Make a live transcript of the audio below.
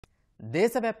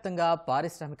దేశవ్యాప్తంగా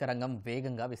పారిశ్రామిక రంగం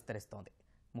వేగంగా విస్తరిస్తోంది.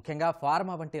 ముఖ్యంగా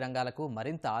ఫార్మా వంటి రంగాలకు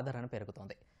మరింత ఆదరణ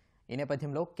పెరుగుతోంది. ఈ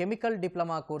నేపథ్యంలో కెమికల్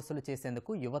డిప్లొమా కోర్సులు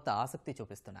చేసేందుకు యువత ఆసక్తి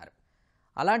చూపిస్తున్నారు.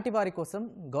 అలాంటి వారి కోసం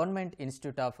government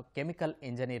institute of chemical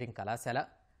engineering కళాశాల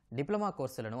డిప్లొమా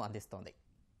కోర్సులను అందిస్తోంది.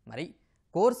 మరి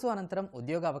కోర్సు అనంతరం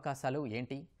ఉద్యోగ అవకాశాలు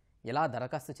ఏంటి, ఎలా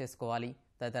దరఖాస్తు చేసుకోవాలి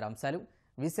తదితర అంశాలు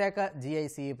Visakha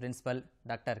GICE principal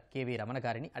doctor KV Ramana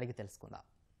గారిని అడిగి తెలుసుకుందాం.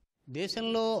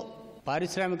 దేశంలో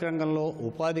పారిశ్రామిక రంగంలో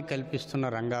ఉపాధి కల్పిస్తున్న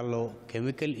రంగాల్లో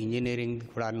కెమికల్ ఇంజనీరింగ్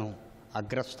కూడాను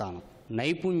అగ్రస్థానం.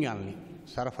 నైపుణ్యాల్ని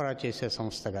సరఫరా చేసే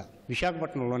సంస్థగా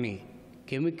విశాఖపట్నంలోని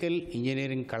కెమికల్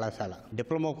ఇంజనీరింగ్ కళాశాల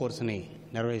డిప్లొమా కోర్సుని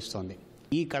నిర్వహిస్తోంది.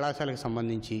 ఈ కళాశాలకు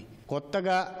సంబంధించి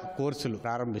కొత్తగా కోర్సులు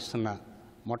ప్రారంభిస్తున్న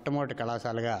మొట్టమొదటి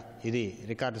కళాశాలగా ఇది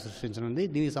రికార్డు సృష్టించనుంది.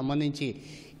 దీనికి సంబంధించి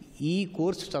ఈ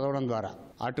కోర్సు చదవడం ద్వారా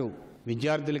అటు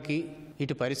విద్యార్థులకి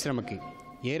ఇటు పరిశ్రమకి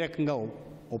ఏ రకంగా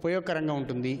ఉపయోగకరంగా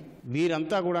ఉంటుంది,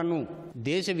 వీరంతా కూడాను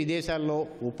దేశ విదేశాల్లో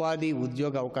ఉపాధి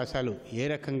ఉద్యోగ అవకాశాలు ఏ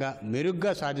రకంగా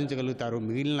మెరుగ్గా సాధించగలుగుతారు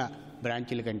మిగిలిన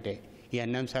బ్రాంచీల కంటే, ఈ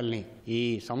అన్ని అంశాలని ఈ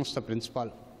సంస్థ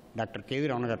ప్రిన్సిపాల్ డాక్టర్ KV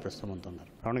రమణ గారు ప్రస్తుతం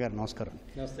ఉన్నారు. రమణ గారు నమస్కారం.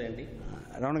 నమస్తే అండి.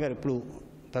 రమణ గారు, ఇప్పుడు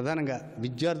ప్రధానంగా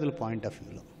విద్యార్థుల పాయింట్ ఆఫ్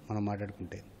వ్యూలో మనం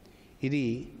మాట్లాడుకుంటే ఇది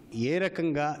ఏ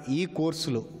రకంగా ఈ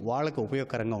కోర్సులు వాళ్ళకు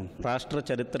ఉపయోగకరంగా ఉంటుంది? రాష్ట్ర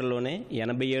చరిత్రలోనే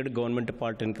 87 గవర్నమెంట్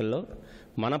పాలిటెక్నికల్లో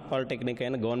మన పాలిటెక్నిక్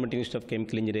అయిన government institute of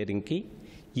chemical ఇంజనీరింగ్కి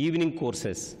evening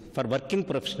courses for working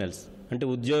professionals, అంటే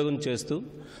ఉద్యోగం చేస్తూ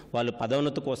వాళ్ళు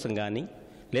పదోన్నతి కోసం కానీ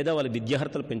లేదా వాళ్ళ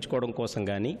విద్యార్హతలు పెంచుకోవడం కోసం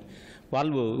కానీ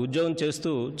వాళ్ళు ఉద్యోగం చేస్తూ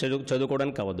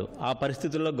చదువుకోవడానికి అవ్వదు. ఆ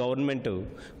పరిస్థితుల్లో గవర్నమెంట్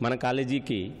మన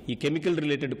కాలేజీకి ఈ కెమికల్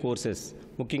రిలేటెడ్ కోర్సెస్,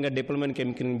 ముఖ్యంగా diploma in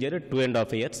chemical engineer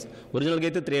 2.5 years, ఒరిజినల్గా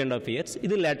అయితే 3.5 years,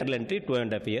 ఇది lateral entry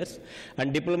 2.5 years,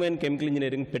 and diploma in chemical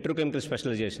engineering petrochemical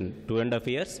specialisation 2.5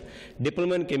 years,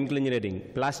 diploma in chemical engineering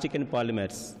plastic and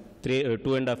polymers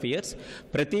 2.5 years.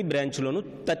 ప్రతి బ్రాంచ్లోనూ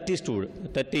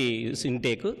 30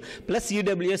 ఇంటేక్ ప్లస్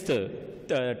EWS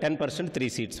 10% 3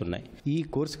 seats ఉన్నాయి. ఈ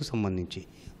కోర్సుకు సంబంధించి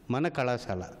మన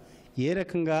కళాశాల ఏ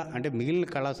రకంగా, అంటే మిగిలిన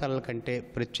కళాశాలల కంటే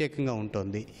ప్రత్యేకంగా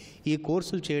ఉంటుంది? ఈ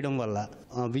కోర్సులు చేయడం వల్ల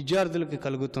విద్యార్థులకు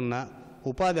కలుగుతున్న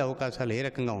ఉపాధి అవకాశాలు ఏ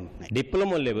రకంగా ఉంటున్నాయి?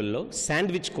 డిప్లొమా లెవెల్లో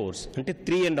శాండ్విచ్ కోర్స్ అంటే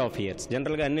 3.5 years.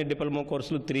 జనరల్గా అన్ని డిప్లొమా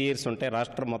కోర్సులు 3 years ఉంటాయి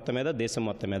రాష్ట్రం మొత్తం మీద, దేశం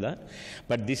మొత్తం మీద.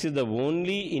 But this is the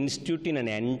only institute in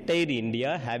an entire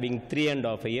India having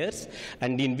 3.5 years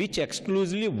and in which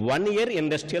exclusively 1 year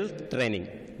industrial training.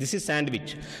 This is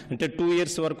sandwich, అంటే 2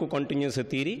 years వరకు కంటిన్యూస్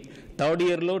థియరీ, థర్డ్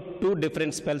ఇయర్లో 2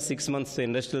 different spells, 6 months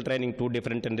industrial training, 2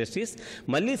 different industries,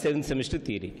 మళ్ళీ 7th semester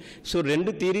theory. So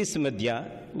 2 theories మధ్య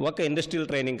ఒక industrial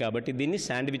training కాబట్టి దీన్ని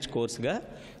sandwich కోర్సుగా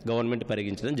government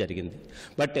పరిగణించడం జరిగింది.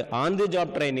 But on the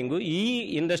job training, ఈ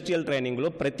ఇండస్ట్రియల్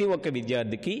ట్రైనింగ్లో ప్రతి ఒక్క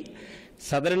విద్యార్థికి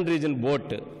southern reason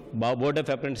board of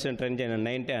apprentice and training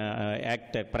 9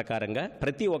 act ప్రకారంగా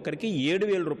ప్రతి ఒక్కరికి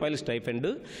 7,000 రూపాయలు స్టైఫండ్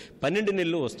 12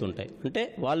 నెలలు వస్తుంటాయి. అంటే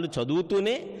వాళ్ళు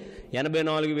చదువుతూనే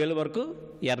 84,000 వరకు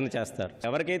ఎర్న్ చేస్తారు.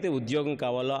 ఎవరికైతే ఉద్యోగం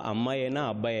కావాలో అమ్మాయి అయినా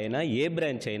అబ్బాయి అయినా ఏ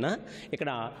బ్రాంచ్ అయినా ఇక్కడ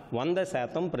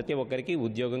 100% ప్రతి ఒక్కరికి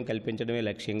ఉద్యోగం కల్పించడమే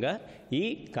లక్ష్యంగా ఈ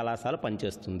కళాశాల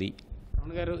పనిచేస్తుంది.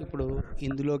 రమణ గారు, ఇప్పుడు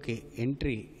ఇందులోకి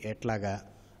ఎంట్రీ ఎట్లాగా,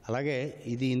 అలాగే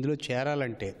ఇందులో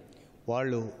చేరాలంటే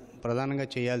వాళ్ళు ప్రధానంగా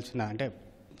చేయాల్సిన, అంటే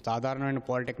సాధారణమైన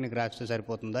పాలిటెక్నిక్ రాస్తే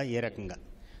సరిపోతుందా, ఏ రకంగా?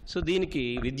 సో దీనికి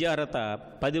విద్యార్హత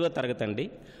 10వ తరగతి అండి.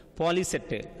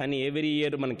 పాలిసెట్ అని ఎవ్రీ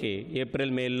ఇయర్ మనకి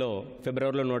ఏప్రిల్ మేలో,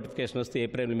 ఫిబ్రవరిలో నోటిఫికేషన్ వస్తే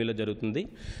ఏప్రిల్ మేలో జరుగుతుంది.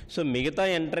 సో మిగతా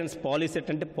ఎంట్రన్స్ పాలిసెట్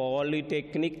అంటే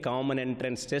polytechnic common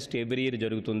entrance test every year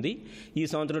జరుగుతుంది. ఈ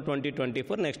సంవత్సరం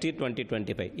 2024, నెక్స్ట్ ఇయర్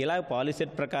 2025. ఇలా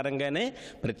పాలిసెట్ ప్రకారంగానే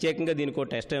ప్రత్యేకంగా దీనికి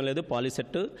టెస్ట్ ఏం లేదు.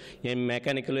 పాలిసెట్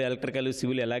మెకానికల్, ఎలక్ట్రికల్,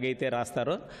 సివిల్ ఎలాగైతే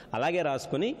రాస్తారో అలాగే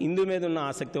రాసుకొని ఇందు మీద ఉన్న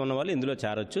ఆసక్తి ఉన్న వాళ్ళు ఇందులో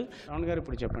చేరొచ్చు. రమణ గారు,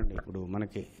 ఇప్పుడు చెప్పండి, ఇప్పుడు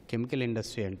మనకి కెమికల్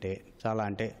ఇండస్ట్రీ అంటే చాలా,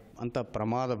 అంటే అంత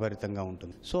ప్రమాదభరితంగా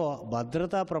ఉంటుంది. సో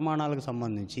భద్రతా ప్రమాణాలకు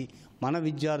సంబంధించి మన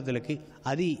విద్యార్థులకి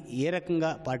అది ఏ రకంగా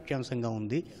పాఠ్యాంశంగా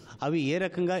ఉంది, అవి ఏ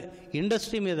రకంగా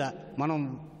ఇండస్ట్రీ మీద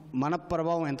మన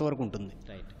ప్రభావం ఎంతవరకు ఉంటుంది?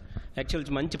 రైట్, యాక్చువల్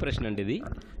మంచి ప్రశ్న అండి ఇది.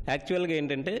 యాక్చువల్గా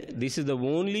ఏంటంటే this is the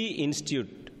only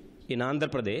institute in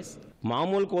Andhra Pradesh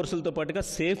మామూలు కోర్సులతో పాటుగా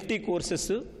సేఫ్టీ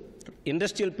కోర్సెస్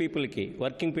ఇండస్ట్రియల్ పీపుల్కి,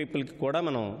 వర్కింగ్ పీపుల్కి కూడా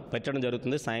మనం పెట్టడం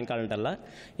జరుగుతుంది. సాయంకాలం కల్లా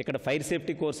ఇక్కడ ఫైర్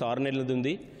సేఫ్టీ కోర్స్ 6 నెలలది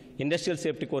ఉంది, ఇండస్ట్రియల్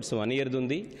సేఫ్టీ కోర్స్ 1 yearది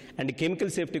ఉంది, అండ్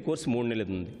కెమికల్ సేఫ్టీ కోర్స్ 3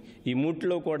 నెలలది ఉంది. ఈ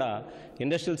మూటిలో కూడా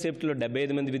ఇండస్ట్రియల్ సేఫ్టీలో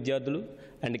 75 మంది విద్యార్థులు,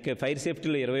 అండ్ ఫైర్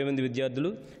సేఫ్టీలో 20 మంది విద్యార్థులు,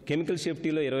 కెమికల్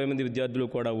సేఫ్టీలో 20 మంది విద్యార్థులు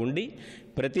కూడా ఉండి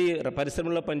ప్రతి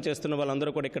పరిశ్రమలో పనిచేస్తున్న వాళ్ళందరూ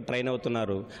కూడా ఇక్కడ ట్రైన్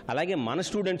అవుతున్నారు. అలాగే మన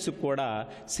స్టూడెంట్స్కి కూడా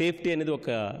సేఫ్టీ అనేది ఒక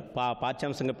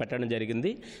పాఠ్యాంశంగా పెట్టడం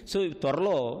జరిగింది. సో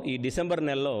త్వరలో ఈ డిసెంబర్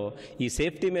నెలలో ఈ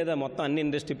సేఫ్టీ మీద మొత్తం అన్ని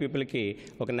ఇండస్ట్రీ పీపుల్కి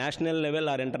ఒక national level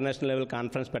or international level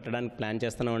conference పెట్టడానికి ప్లాన్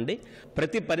చేస్తున్నామండి.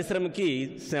 ప్రతి పరిశ్రమకి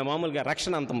మామూలుగా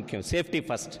రక్షణ అంత ముఖ్యం, safety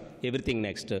first, everything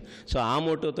next. So ఆ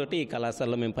మోటోతోటి ఈ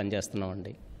కళాశాలలో మేము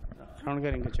పనిచేస్తున్నామండి. రావణ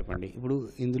గారు ఇంకా చెప్పండి, ఇప్పుడు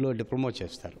ఇందులో డిప్లొమా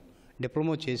చేస్తారు.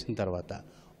 డిప్లొమా చేసిన తర్వాత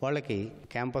వాళ్ళకి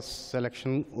క్యాంపస్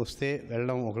సెలక్షన్ వస్తే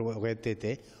వెళ్ళడం ఒక ఎత్తు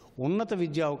అయితే ఉన్నత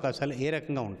విద్యా అవకాశాలు ఏ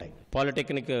రకంగా ఉంటాయి?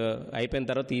 పాలిటెక్నిక్ అయిపోయిన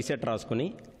తర్వాత ఈసెట్ రాసుకుని,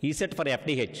 ఈసెట్ ఫర్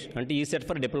FDH అంటే ఈసెట్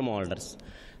ఫర్ డిప్లొమా హోల్డర్స్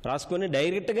రాసుకొని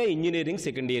డైరెక్ట్గా ఇంజనీరింగ్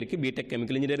సెకండ్ ఇయర్కి బీటెక్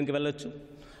కెమికల్ ఇంజనీరింగ్కి వెళ్ళొచ్చు.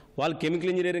 వాళ్ళు కెమికల్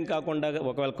ఇంజనీరింగ్ కాకుండా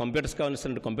ఒకవేళ కంప్యూటర్స్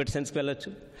కావాల్సిన కంప్యూటర్ సైన్స్కి వెళ్ళొచ్చు,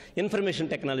 ఇన్ఫర్మేషన్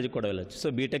టెక్నాలజీ కూడా వెళ్ళొచ్చు. సో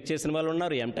బీటెక్ చేసిన వాళ్ళు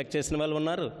ఉన్నారు, ఎంటెక్ చేసిన వాళ్ళు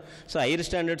ఉన్నారు. సో హైయర్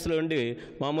స్టాండర్డ్స్లో ఉండి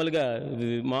మామూలుగా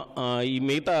ఈ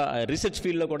మిగతా రీసెర్చ్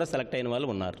ఫీల్డ్లో కూడా సెలెక్ట్ అయిన వాళ్ళు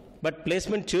ఉన్నారు. బట్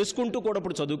ప్లేస్మెంట్ చేసుకుంటూ కూడా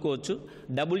ఇప్పుడు చదువుకోవచ్చు.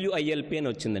 WILP అని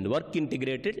వచ్చిందండి, వర్క్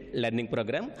ఇంటిగ్రేటెడ్ లెర్నింగ్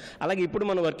ప్రోగ్రామ్. అలాగే ఇప్పుడు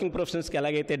మనం వర్కింగ్ ప్రొఫెషనల్స్కి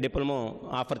ఎలాగైతే డిప్లొమా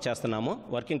ఆఫర్ చేస్తున్నామో,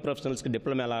 వర్కింగ్ ప్రొఫెషనల్స్కి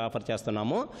డిప్లొమా ఎలా ఆఫర్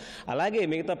చేస్తున్నామో, అలాగే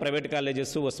మిగతా ప్రైవేట్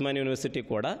కాలేజెస్, ఉస్మాన్ యూనివర్సిటీ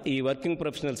కూడా ఈ వర్కింగ్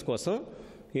ప్రొఫెషనల్స్ కోసం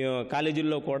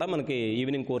కాలేజీల్లో కూడా మనకి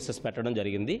ఈవినింగ్ కోర్సెస్ పెట్టడం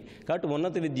జరిగింది. కాబట్టి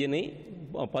ఉన్నత విద్యని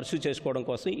పర్సూ చేసుకోవడం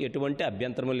కోసం ఎటువంటి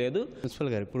అభ్యంతరం లేదు.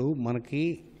 ప్రిన్సిపల్ గారు, ఇప్పుడు మనకి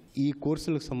ఈ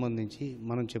కోర్సులకు సంబంధించి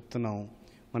మనం చెప్తున్నాం,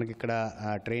 మనకి ఇక్కడ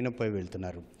ట్రైనప్ అయి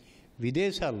వెళ్తున్నారు.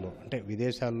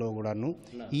 విదేశాల్లో కూడాను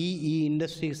ఈ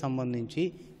ఇండస్ట్రీకి సంబంధించి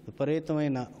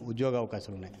విపరీతమైన ఉద్యోగ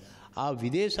అవకాశాలు ఉన్నాయి. ఆ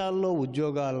విదేశాల్లో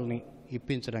ఉద్యోగాలని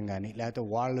ఇప్పించడం కానీ, లేకపోతే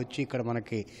వాళ్ళు వచ్చి ఇక్కడ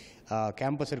మనకి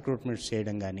క్యాంపస్ రిక్రూట్మెంట్స్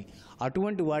చేయడం కానీ,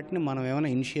 అటువంటి వాటిని మనం ఏమైనా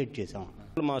ఇనిషియేట్ చేసాం?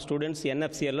 మా స్టూడెంట్స్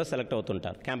NFCLలో సెలెక్ట్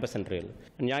అవుతుంటారు, క్యాంపస్ ఇంటర్వ్యూలో.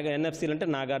 NFCL అంటే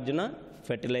నాగార్జున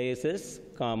ఫెర్టిలైజర్స్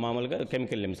మామూలుగా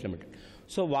కెమికల్ లిమిటెడ్.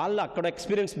 సో వాళ్ళు అక్కడ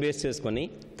ఎక్స్పీరియన్స్ బేస్ చేసుకొని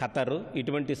ఖతర్,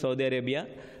 ఇటువంటి Saudi Arabia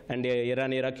and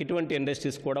Iran, Iraq ఇటువంటి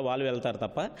ఇండస్ట్రీస్ కూడా వాళ్ళు వెళ్తారు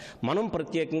తప్ప మనం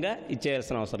ప్రత్యేకంగా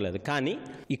ఇచ్చేయాల్సిన అవసరం లేదు. కానీ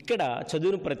ఇక్కడ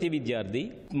చదివిన ప్రతి విద్యార్థి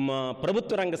మా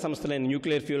ప్రభుత్వ రంగ సంస్థలైన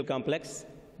nuclear fuel complex,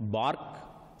 BARC,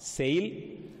 SAIL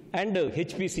and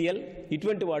HPCL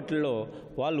ఇటువంటి వాటిల్లో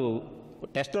వాళ్ళు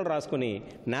టెస్టులు రాసుకొని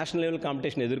నేషనల్ లెవెల్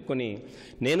కాంపిటీషన్ ఎదుర్కొని,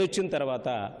 నేను వచ్చిన తర్వాత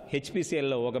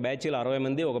HPCLలో ఒక బ్యాచ్లో 60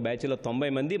 మంది, ఒక బ్యాచ్లో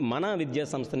 90 మంది మన విద్యా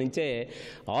సంస్థ నుంచే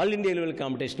ఆల్ ఇండియా లెవెల్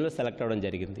కాంపిటీషన్లో సెలెక్ట్ అవ్వడం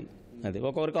జరిగింది. అది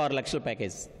ఒక్కొక్కరికి 6 లక్షల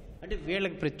ప్యాకేజ్. అంటే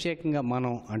వీళ్ళకి ప్రత్యేకంగా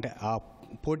మనం అంటే ఆ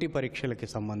పోటీ పరీక్షలకి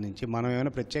సంబంధించి మనం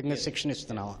ఏమైనా ప్రత్యేకంగా శిక్షణ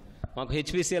ఇస్తున్నావా? మాకు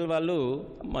HPCL వాళ్ళు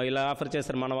ఇలా ఆఫర్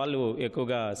చేస్తారు, మన వాళ్ళు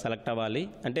ఎక్కువగా సెలెక్ట్ అవ్వాలి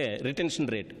అంటే retention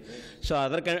rate. So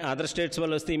other states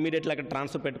వాళ్ళు వస్తే ఇమీడియట్లీ అక్కడ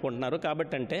ట్రాన్స్ఫర్ పెట్టుకుంటున్నారు.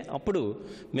 కాబట్టి అంటే అప్పుడు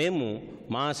మేము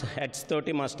మా హెడ్స్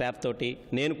తోటి, మా స్టాఫ్ తోటి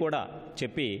నేను కూడా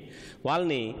చెప్పి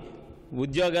వాళ్ళని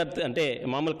అంటే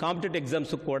మామూలు కాంపిటేటివ్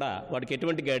ఎగ్జామ్స్కి కూడా వాడికి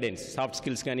ఎటువంటి గైడెన్స్, సాఫ్ట్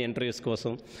స్కిల్స్ కానీ ఇంటర్వ్యూస్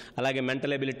కోసం, అలాగే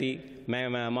మెంటల్ ఎబిలిటీ,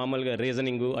 మామూలుగా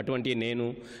రీజనింగ్ అటువంటివి నేను,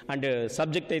 అండ్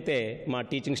సబ్జెక్ట్ అయితే మా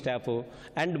టీచింగ్ స్టాఫ్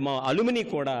అండ్ మా అలుమిని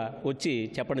కూడా వచ్చి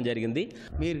చెప్పడం జరిగింది.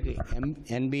 మీరు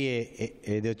NBA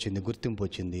ఏది వచ్చింది, గుర్తింపు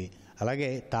వచ్చింది,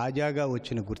 అలాగే తాజాగా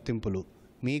వచ్చిన గుర్తింపులు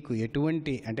మీకు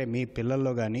ఎటువంటి అంటే మీ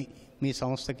పిల్లల్లో కానీ మీ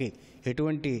సంస్థకి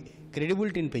ఎటువంటి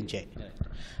క్రెడిబిలిటీని పెంచాయి?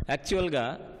 యాక్చువల్గా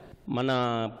మన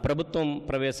ప్రభుత్వం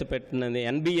ప్రవేశపెట్టినది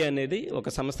NBA అనేది ఒక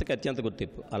సంస్థకి అత్యంత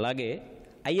గుర్తింపు. అలాగే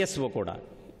ISO కూడా.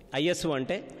 ISO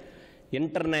అంటే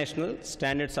international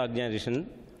standards organisation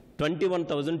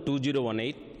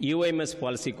 21,2018 UIMS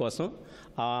policy కోసం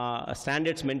ఆ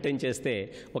స్టాండర్డ్స్ మెయింటైన్ చేస్తే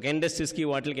ఒక ఇండస్ట్రీస్కి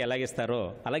వాటికి ఎలాగిస్తారో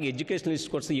అలాగే ఎడ్యుకేషనల్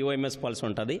ఇన్స్టిట్యూట్స్ UIMS పాలసీ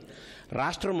ఉంటుంది.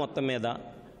 రాష్ట్రం మొత్తం మీద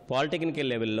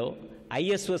పాలిటెక్నికల్ లెవెల్లో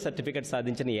ISO సర్టిఫికేట్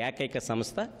సాధించిన ఏకైక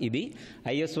సంస్థ ఇది.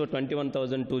 ISO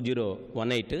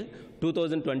 21,2018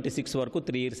 2026 వరకు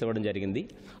 3 years ఇవ్వడం జరిగింది.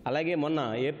 అలాగే మొన్న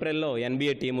ఏప్రిల్లో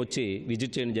NBA టీం వచ్చి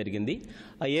విజిట్ చేయడం జరిగింది.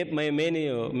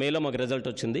 మేలో మాకు రిజల్ట్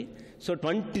వచ్చింది. సో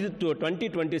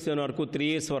 2027 వరకు 3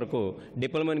 years వరకు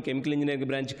డిప్లొమా ఇన్ కెమికల్ ఇంజనీరింగ్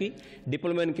బ్రాంచ్కి,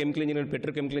 diploma in chemical engineering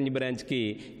petrochemical engineering బ్రాంచ్కి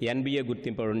NBA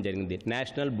గుర్తింపు ఇవ్వడం జరిగింది,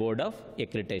 నేషనల్ బోర్డ్ ఆఫ్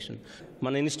అక్రిడిటేషన్.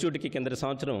 మన ఇన్స్టిట్యూట్కి కింద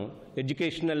సంవత్సరం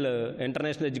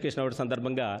ఇంటర్నేషనల్ ఎడ్యుకేషన్ అవార్డు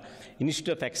సందర్భంగా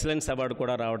ఇన్స్టిట్యూట్ ఆఫ్ ఎక్సలెన్స్ అవార్డు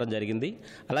కూడా రావడం జరిగింది.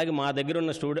 అలాగే మా దగ్గర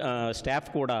ఉన్న స్టాఫ్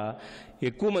కూడా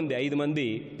ఎక్కువ మంది 5 మంది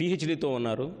PhDతో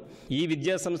ఉన్నారు. ఈ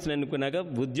విద్యా సంస్థను ఎన్నుకున్నాక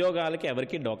ఉద్యోగాలకి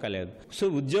ఎవరికి డోకా లేదు. సో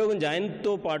ఉద్యోగం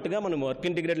జాయిన్తో పాటుగా మనం వర్క్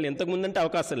ఇంటిగ్రేటర్లు ఇంతకుముందు అంటే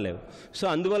అవకాశాలు లేవు. సో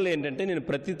అందువల్ల ఏంటంటే నేను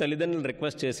ప్రతి తల్లిదండ్రులు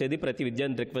రిక్వెస్ట్ చేసేది, ప్రతి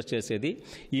విద్యార్థిని రిక్వెస్ట్ చేసేది,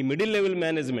 ఈ మిడిల్ లెవెల్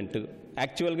మేనేజ్మెంట్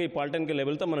యాక్చువల్గా ఈ పాలిటెక్నికల్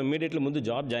లెవెల్తో మనం ఇమీడియట్లీ ముందు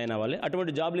జాబ్ జాయిన్ అవ్వాలి.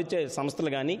 అటువంటి జాబ్లు ఇచ్చే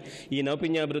సంస్థలు కానీ ఈ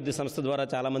నైపుణ్యాభివృద్ధి సంస్థ ద్వారా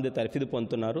చాలామంది తర్ఫీదు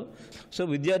పొందుతున్నారు. సో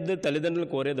విద్యార్థులు తల్లిదండ్రులు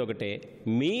కోరేది ఒకటే,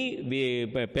 మీ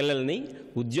పిల్లల్ని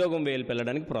ఉద్యోగం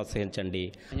వెళ్ళడానికి ప్రోత్సహించండి.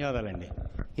 ధన్యవాదాలండి.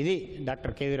 ఇది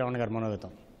డాక్టర్ KV రావణ గారి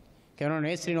మనోగతం.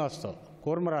 Cameraman శ్రీనివాస్తో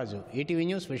Kurmaraju, ETV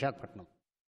news, Visakhapatnam.